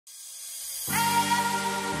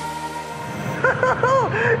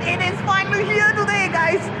It is finally here today,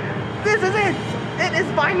 guys. This is it. It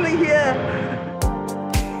is finally here.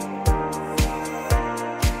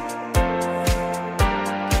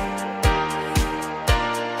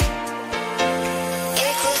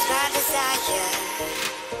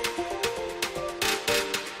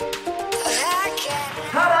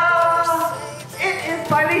 Ta-da! It is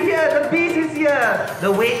finally here. The beast is here.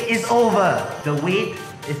 The wait is over. The wait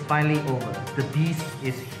is finally over. The beast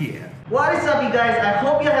is here. What is up, you guys? I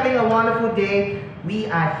hope you're having a wonderful day. We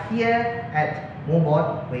are here at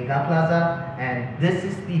Mobot, WCEGA Plaza, and this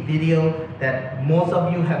is the video that most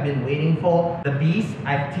of you have been waiting for. The beast.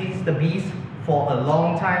 I've teased the beast for a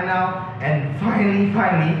long time now, and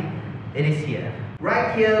finally, it is here.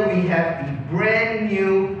 Right here we have the brand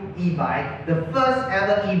new e-bike, the first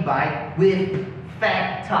ever e-bike with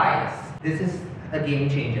fat tires. This is a game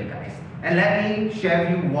changer, guys. And let me share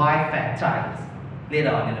with you why fat tires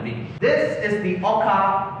later on in the video. This is the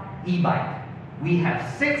ORCA Ebike. We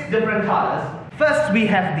have 6 different colors. First, we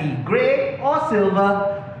have the grey or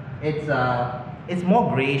silver. It's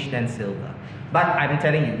more greyish than silver, but I'm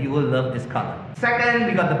telling you, you will love this color. Second,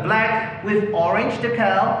 we got the black with orange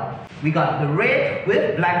decal. We got the red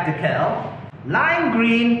with black decal, lime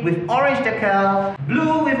green with orange decal,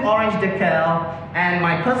 blue with orange decal, and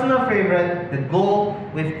my personal favorite, the gold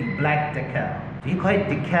with the black decal. Do you call it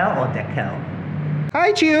decal or decal?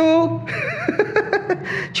 Hi, Chew!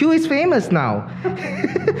 Chew is famous now.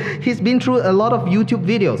 He's been through a lot of YouTube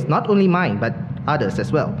videos, not only mine, but others as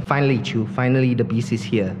well. Finally, Chew, finally the beast is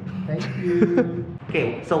here. Thank you.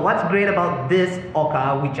 Okay, so what's great about this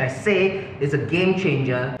ORCA, which I say is a game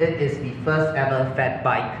changer, it is the first ever fat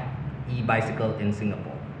bike e-bicycle in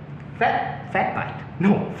Singapore. Fat bike?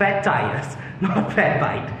 No, fat tires, not fat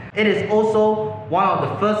bike. It is also one of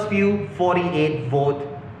the first few 48 volt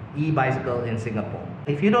e-bicycle in Singapore.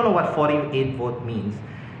 If you don't know what 48 volt means,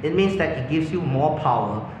 it means that it gives you more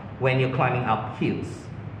power when you're climbing up hills.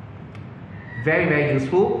 Very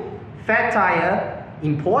useful. Fat tire,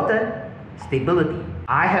 important, stability.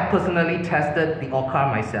 I have personally tested the ORCA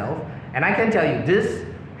myself, and I can tell you this,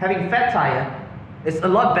 having fat tire is a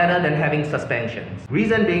lot better than having suspensions.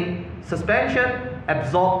 Reason being, suspension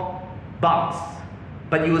absorbs bumps,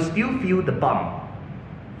 but you will still feel the bump.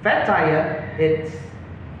 Fat tire, it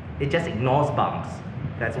just ignores bumps.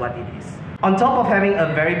 That's what it is. On top of having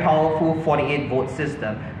a very powerful 48 volt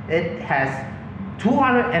system, it has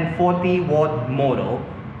 240 watt motor,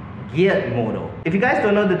 geared motor. If you guys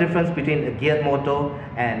don't know the difference between a geared motor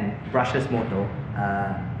and brushless motor,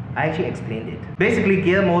 I actually explained it. Basically,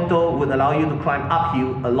 gear motor would allow you to climb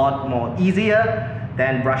uphill a lot more easier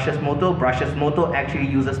than brushless motor. Brushless motor actually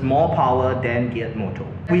uses more power than geared motor.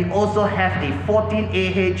 We also have a 14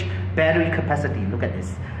 Ah battery capacity. Look at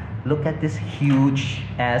this. Look at this huge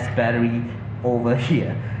ass battery over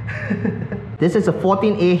here. This is a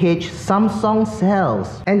 14 Ah Samsung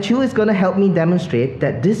cells. And Chu is gonna help me demonstrate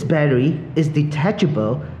that this battery is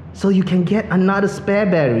detachable, so you can get another spare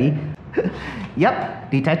battery.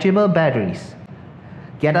 Yep, detachable batteries.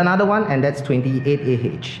 Get another one and that's 28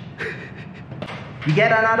 Ah. You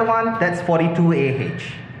get another one, that's 42 Ah.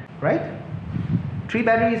 Right? 3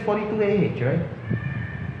 batteries, 42 Ah, right?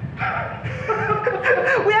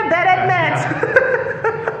 We are bad at maths!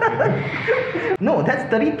 No, that's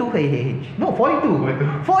 32 Ah. No,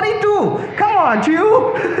 42. 42! Come on,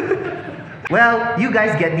 Chew! Well, you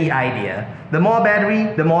guys get the idea. The more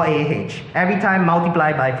battery, the more Ah. Every time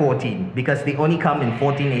multiply by 14, because they only come in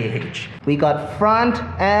 14 Ah. We got front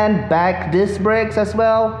and back disc brakes as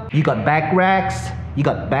well. You got back racks. You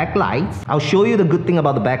got back lights. I'll show you the good thing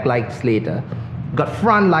about the back lights later. You got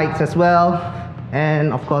front lights as well.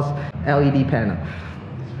 And of course, LED panel.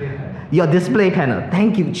 Your display panel.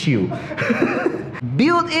 Thank you, Chew.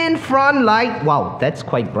 Built-in front light. Wow, that's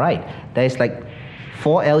quite bright. There's like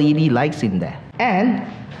 4 LED lights in there. And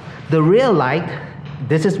the rear light,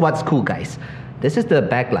 this is what's cool, guys. This is the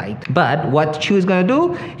backlight. But what Chew is gonna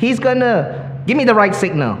do, he's gonna give me the right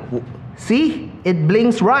signal. See? It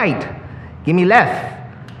blinks right. Give me left.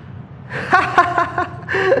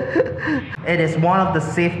 It is one of the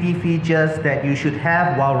safety features that you should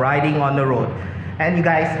have while riding on the road. And you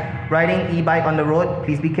guys, riding e-bike on the road,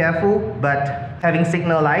 please be careful, but having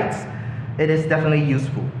signal lights, it is definitely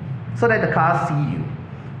useful so that the cars see you.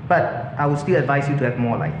 But I would still advise you to have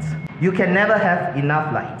more lights. You can never have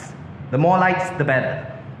enough lights. The more lights, the better.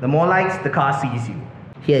 The more lights, the car sees you.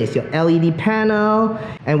 Here is your LED panel,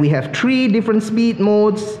 and we have 3 different speed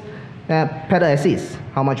modes. Pedal assist,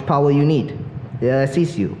 how much power you need. They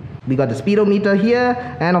assist you. We got the speedometer here,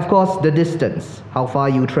 and of course the distance, how far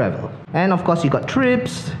you travel. And of course you got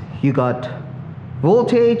trips, you got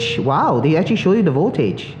Voltage, wow, they actually show you the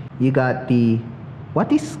voltage. You got the,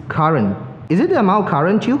 what is current? Is it the amount of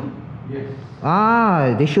current, Chu? Yes.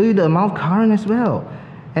 Ah, they show you the amount of current as well.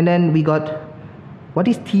 And then we got, what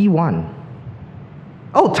is T1?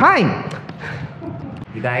 Oh, time!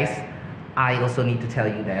 You guys, I also need to tell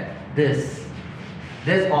you that this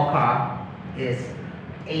ORCA is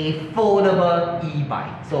a foldable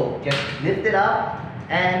e-bike. So just lift it up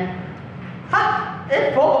and ha!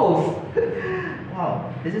 It folds!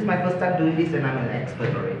 Wow, this is my first time doing this and I'm an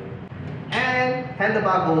expert already. And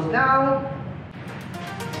handlebar goes down.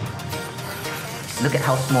 Look at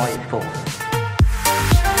how small it folds.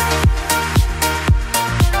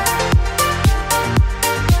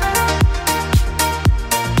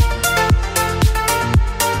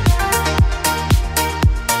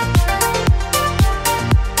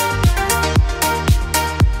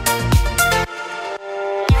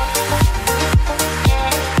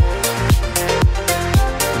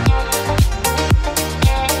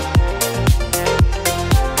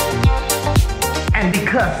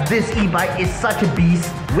 Because this e-bike is such a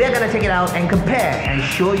beast, we're gonna take it out and compare and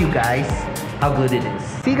show you guys how good it is.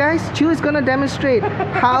 See guys, Chu is gonna demonstrate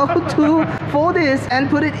how to fold this and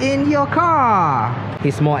put it in your car.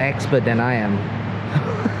 He's more expert than I am.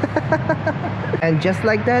 And just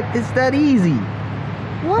like that, it's that easy.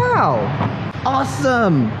 Wow,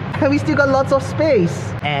 awesome. And we still got lots of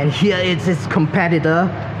space. And here is its competitor,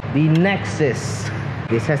 the Nexus.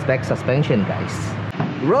 This has back suspension, guys.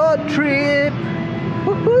 Road trip.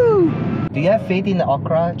 Woohoo! Do you have faith in the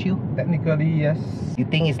OCRA, Chu? Technically, yes. You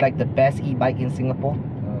think it's like the best e-bike in Singapore?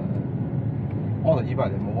 All the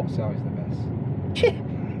e-bike that Mobot sell is the best.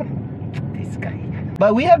 This guy.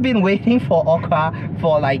 But we have been waiting for OCRA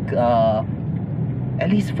for like at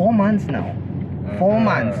least 4 months now. 4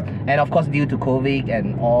 months. And of course due to COVID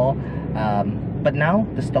and all. But now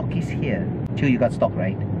the stock is here. Chu, you got stock,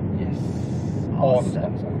 right? Yes.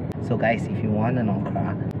 Awesome. So guys, if you want an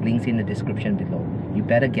OCRA, links in the description below. You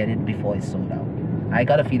better get it before it's sold out. I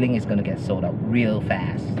got a feeling it's gonna get sold out real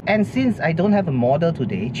fast. And since I don't have a model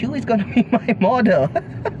today, Chu is gonna be my model.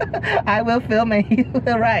 I will film and he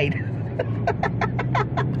will ride.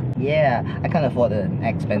 Yeah, I can't afford an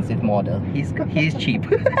expensive model. He's cheap.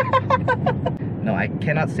 No, I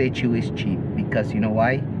cannot say Chu is cheap because you know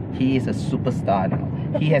why? He is a superstar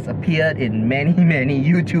now. He has appeared in many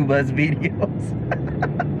YouTubers' videos.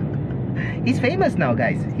 He's famous now,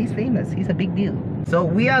 guys. He's famous. He's a big deal. So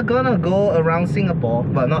we are gonna go around Singapore,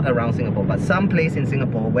 well, not around Singapore, but some place in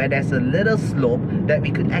Singapore where there's a little slope that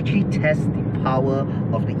we could actually test the power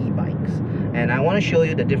of the e-bikes. And I want to show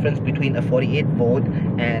you the difference between a 48 volt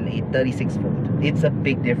and a 36 volt. It's a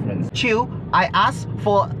big difference. Chu, I asked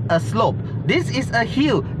for a slope. This is a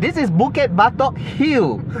hill. This is Bukit Batok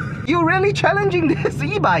Hill. You're really challenging this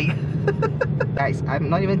e-bike. Guys, I'm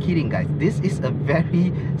not even kidding, guys. This is a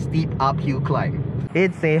very steep uphill climb.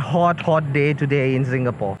 It's a hot day today in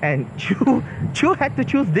Singapore. And Chu had to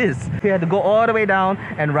choose this. He had to go all the way down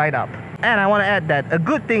and ride up. And I want to add that a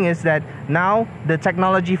good thing is that now the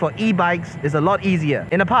technology for e-bikes is a lot easier.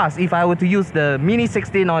 In the past, if I were to use the Mini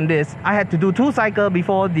 16 on this, I had to do 2 cycles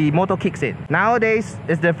before the motor kicks in. Nowadays,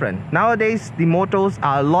 it's different. Nowadays, the motors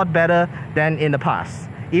are a lot better than in the past,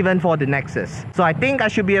 even for the Nexus. So I think I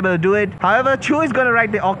should be able to do it. However, Chu is going to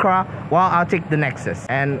ride the OCRA while I'll take the Nexus.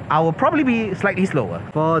 And I will probably be slightly slower.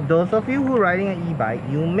 For those of you who are riding an e-bike,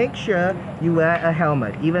 you make sure you wear a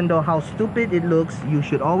helmet. Even though how stupid it looks, you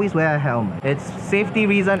should always wear a helmet. It's safety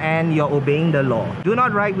reason and you're obeying the law. Do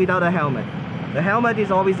not ride without a helmet. The helmet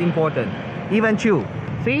is always important. Even Chu.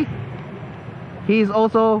 See? He's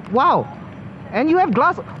also... Wow! And you have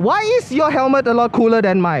glass... Why is your helmet a lot cooler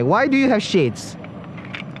than mine? Why do you have shades?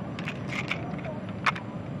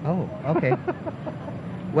 Oh, okay.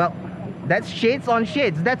 Well, that's shades on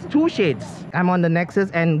shades. That's 2 shades. I'm on the Nexus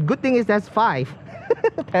and good thing is that's 5.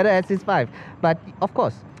 Pedal assist 5. But of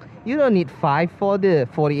course, you don't need 5 for the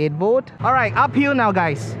 48 volt. Alright, uphill now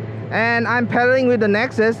guys. And I'm pedaling with the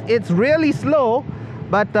Nexus. It's really slow.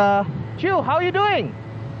 But Chu, how are you doing?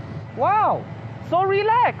 Wow, so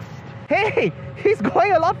relaxed. Hey, he's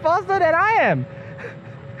going a lot faster than I am.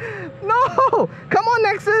 No! Come on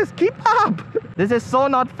Nexus, keep up! This is so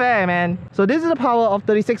not fair, man. So this is the power of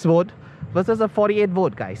 36 volt versus a 48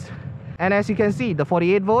 volt, guys. And as you can see, the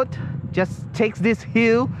 48 volt just takes this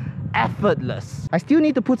hill effortless. I still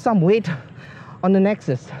need to put some weight on the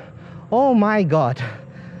Nexus. Oh my god.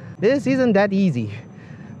 This isn't that easy.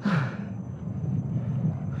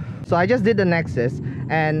 So I just did the Nexus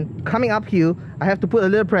and coming up here, I have to put a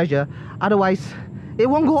little pressure. Otherwise, it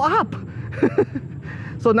won't go up.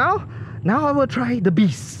 So now I will try the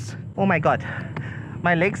beast. Oh my god,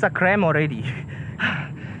 my legs are cramped already.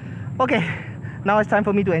 Okay, now it's time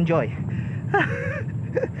for me to enjoy.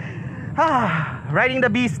 Riding the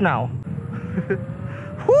beast now.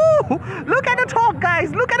 Woo! Look at the torque,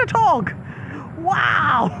 guys! Look at the torque!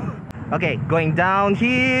 Wow! Okay, going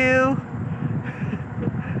downhill.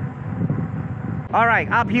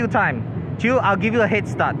 Alright, uphill time. Chu, I'll give you a head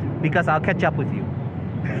start because I'll catch up with you.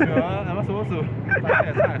 Sure, I'm not supposed to.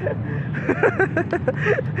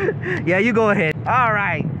 Yeah, you go ahead.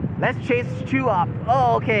 Alright, let's chase Chu up.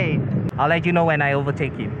 Oh, okay. I'll let you know when I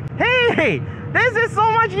overtake him. Hey! This is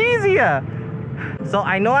so much easier! So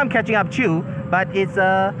I know I'm catching up Chu, but it's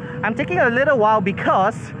I'm taking a little while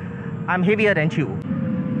because I'm heavier than Chu.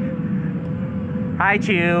 Hi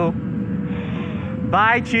Chu.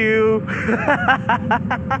 Bye Chu.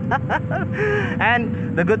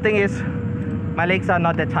 And the good thing is my legs are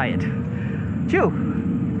not that tired. Chu.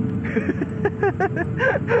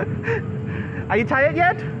 Are you tired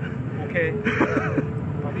yet? Okay.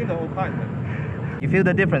 I think the ORCA is better. You feel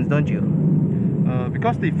the difference, don't you?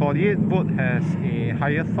 Because the 48 volt has a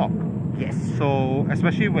higher torque. Yes. So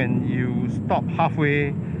especially when you stop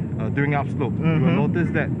halfway during upslope, you will notice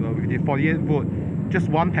that with the 48 volt, just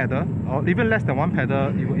one pedal or even less than one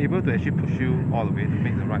pedal, you were able to actually push you all the way to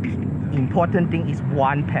make the ride smoother. Important thing is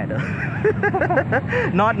one pedal.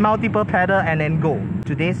 Not multiple pedal and then go.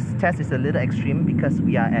 Today's test is a little extreme because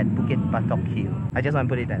we are at Bukit Batok Hill. I just want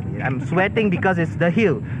to put it that way. I'm sweating because it's the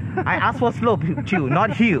hill. I asked for slope, Chu,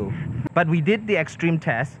 not hill. But we did the extreme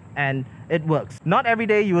test and it works. Not every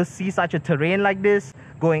day you will see such a terrain like this,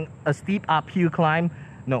 going a steep uphill climb.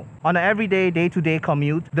 No, on an everyday, day-to-day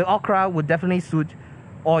commute, the OCRA would definitely suit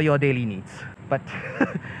all your daily needs. But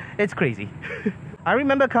it's crazy. I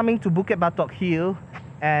remember coming to Bukit Batok Hill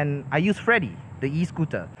and I used Freddy, the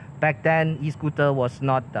e-scooter. Back then, e-scooter was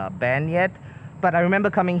not banned yet, but I remember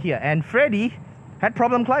coming here and Freddy had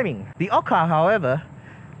problem climbing. The OCRA, however,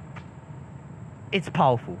 it's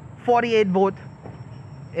powerful. 48 volt,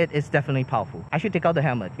 it is definitely powerful. I should take out the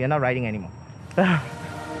helmet. We are not riding anymore.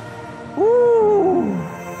 Woo!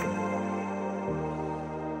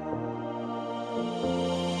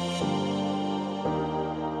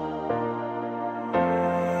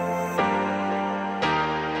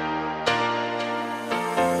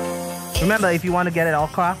 Remember, if you want to get an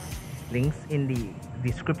OCRA, links in the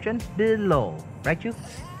description below. Right, you?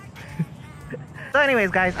 So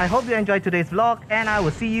anyways, guys, I hope you enjoyed today's vlog and I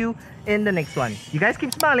will see you in the next one. You guys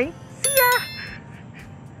keep smiling. See ya!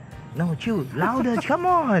 No, Chu, louder, come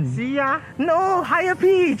on. See ya! No, higher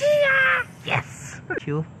pitch. See ya! Yes!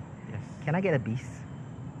 Chu, Yes. can I get a beast?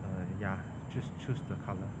 Yeah, just choose the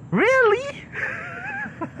color. Really?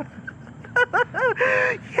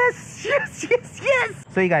 Yes, yes, yes, yes!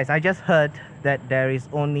 So you guys, I just heard that there is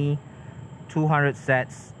only 200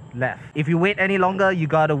 sets left. If you wait any longer, you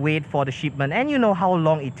gotta wait for the shipment, and you know how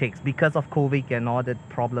long it takes because of COVID and all the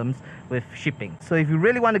problems with shipping. So if you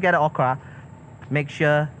really want to get an OCRA, make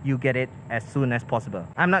sure you get it as soon as possible.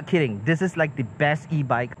 I'm not kidding, this is like the best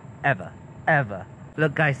e-bike ever.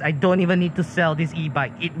 Look guys, I don't even need to sell this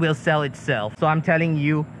e-bike, it will sell itself. So I'm telling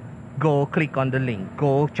you, go click on the link,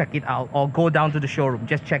 go check it out, or go down to the showroom,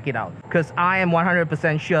 just check it out, because I am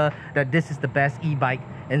 100% sure that this is the best e-bike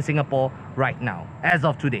in Singapore right now, as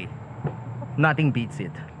of today. Nothing beats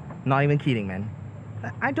it. Not even kidding, man.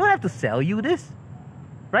 I don't have to sell you this,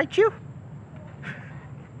 right, you?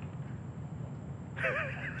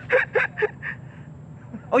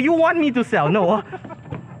 Oh, you want me to sell? No.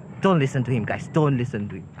 Don't listen to him, guys. Don't listen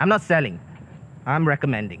to him. I'm not selling. I'm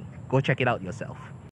recommending. Go check it out yourself.